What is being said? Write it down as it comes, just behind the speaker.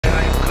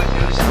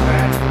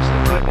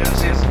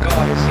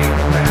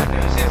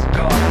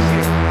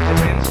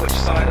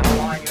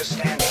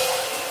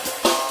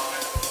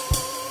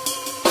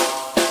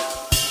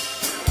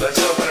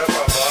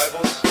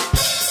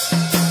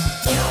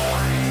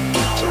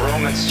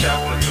Romans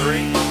chapter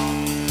 3.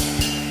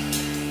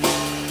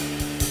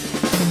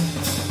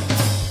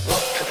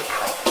 Look to the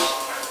cross.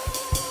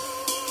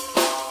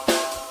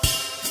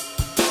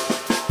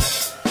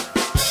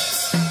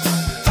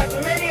 Like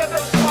many of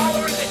those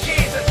followers of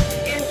Jesus,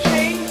 in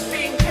chains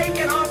being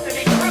taken off to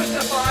be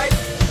crucified,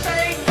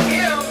 sang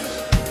hymns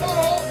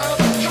full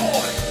of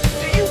joy.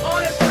 Do you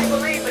honestly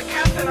believe the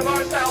captain of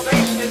our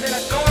salvation is in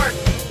a garden,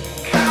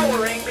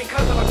 cowering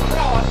because of a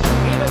cross,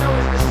 even though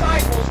his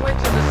disciples went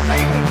to the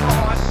same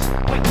cross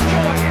with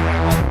joy in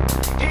their heart?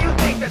 Do you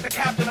think that the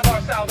captain of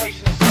our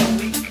salvation is so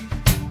weak?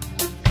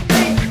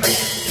 Think, man.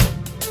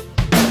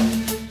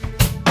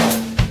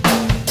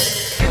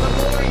 And the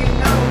more you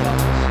know of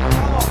this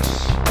cross,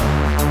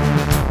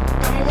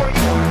 the more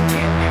you are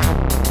in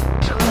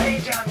to lay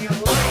down your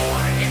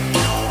life.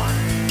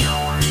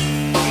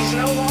 He's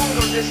no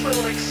longer this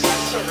little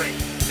accessory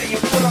that you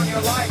put on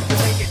your life to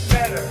make it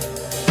better.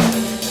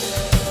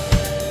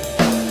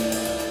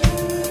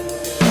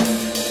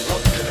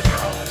 Look to the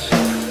cross.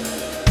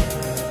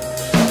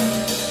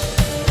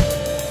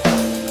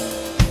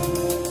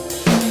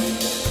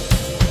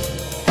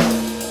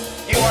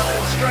 You are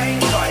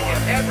constrained by him.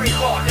 Every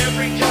thought,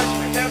 every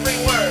judgment, every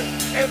word,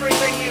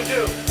 everything you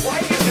do. Why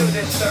do you do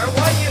this, sir?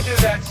 Why do you do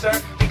that,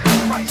 sir? Because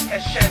Christ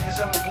has shed his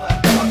own blood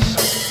for us.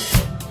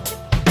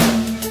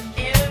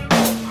 In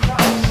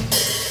Christ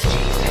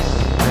Jesus.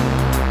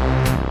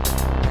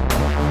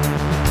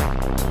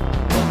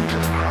 Look to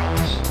the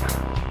cross.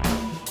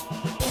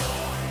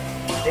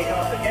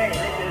 Because again,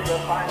 this is the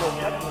final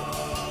judgment.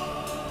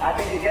 I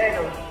think he gave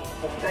us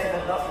a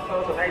statement not to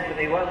profanate when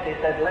he was. He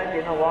said, "Len,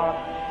 you know what?"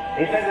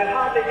 He said, "We'll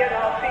hardly get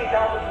our feet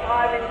out of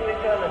time into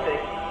eternity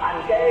and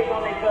gaze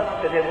on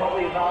eternity while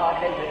we bow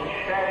our heads in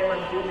shame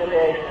and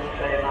humiliation and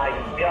say, my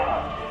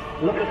God,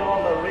 look at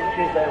all the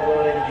riches there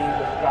were in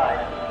Jesus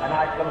Christ, and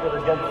I come to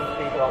the judgment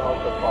seat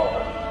almost a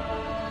pauper.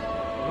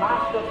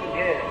 Master,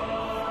 forgive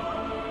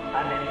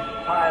and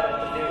inspire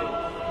us anew.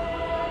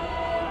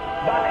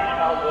 Banish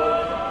our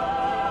worship.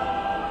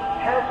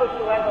 Help us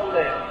to ever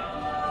live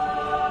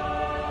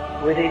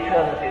with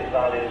eternity's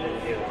values in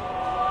view."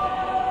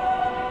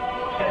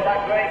 Said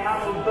that great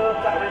man who birthed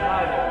that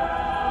revival,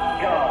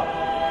 God,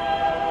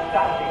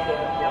 stamp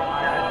eternity on my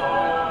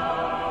eyeball.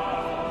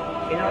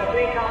 You know, if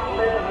we can't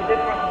live as a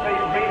different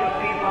breed of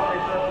people on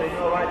this earth, there's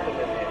no right to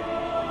live here.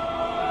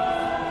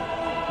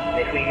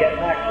 If we get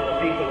back to the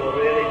people who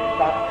really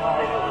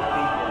baptize with the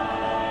teaching,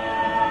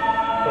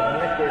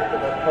 submissive to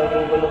the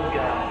total will of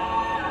God,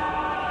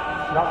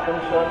 not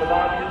concerned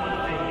about human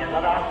opinion,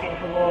 not asking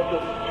for more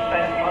to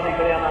spend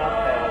prodigally on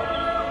ourselves,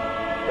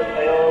 but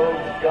say, "Oh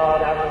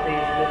God, haven't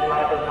this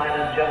life of mine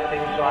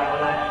adjusting so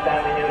when I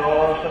stand in your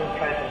awesome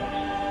presence,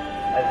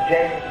 as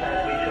James says,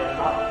 we shall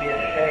not be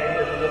ashamed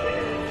of the living."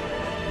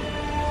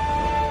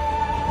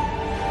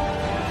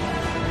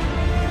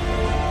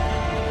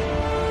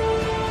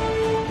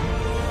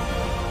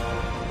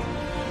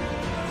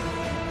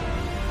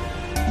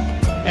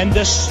 And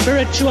the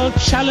spiritual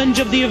challenge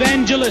of the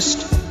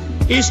evangelist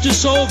is to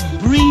so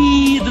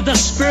breathe the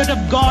Spirit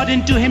of God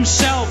into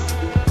himself,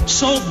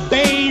 so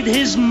bathe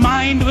his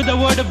mind with the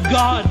Word of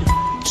God,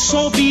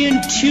 so be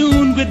in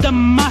tune with the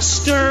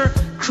Master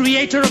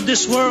Creator of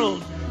this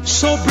world,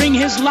 so bring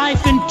his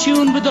life in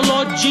tune with the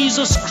Lord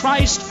Jesus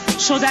Christ,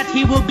 so that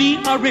he will be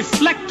a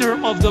reflector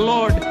of the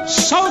Lord,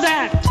 so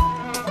that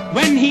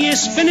when he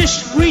is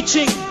finished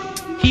preaching,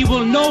 he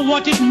will know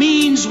what it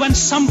means when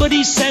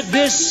somebody said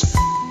this: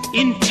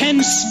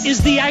 "Intense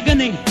is the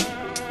agony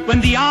when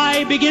the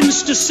eye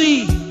begins to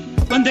see,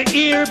 when the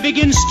ear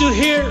begins to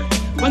hear,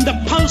 when the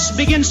pulse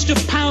begins to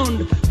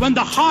pound, when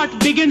the heart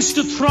begins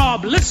to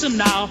throb." Listen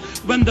now,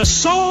 when the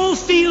soul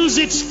feels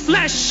its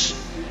flesh,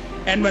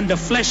 and when the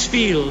flesh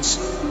feels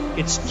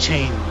its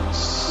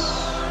chains.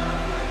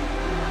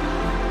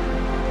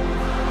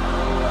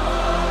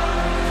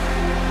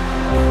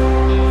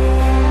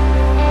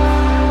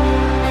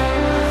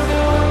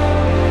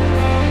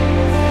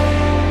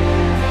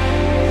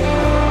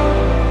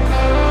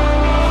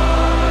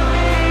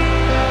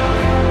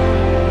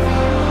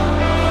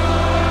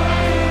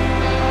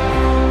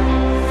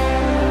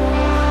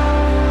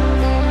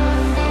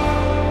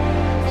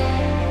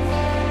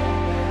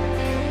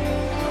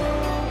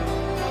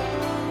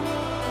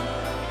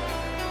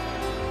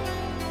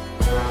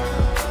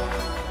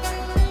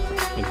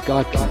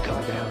 God can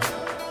come down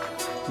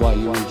while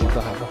you read your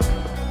Bible.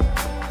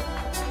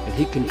 And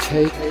he can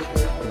take a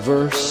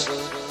verse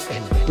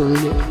and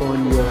burn it on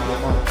your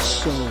heart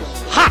so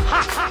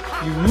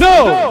hot. You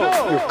know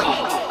you're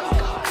called.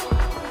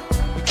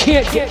 You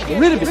can't get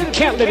rid of it. You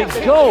can't let it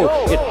go.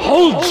 It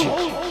holds you.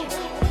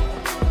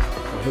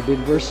 There have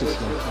been verses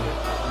like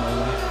that.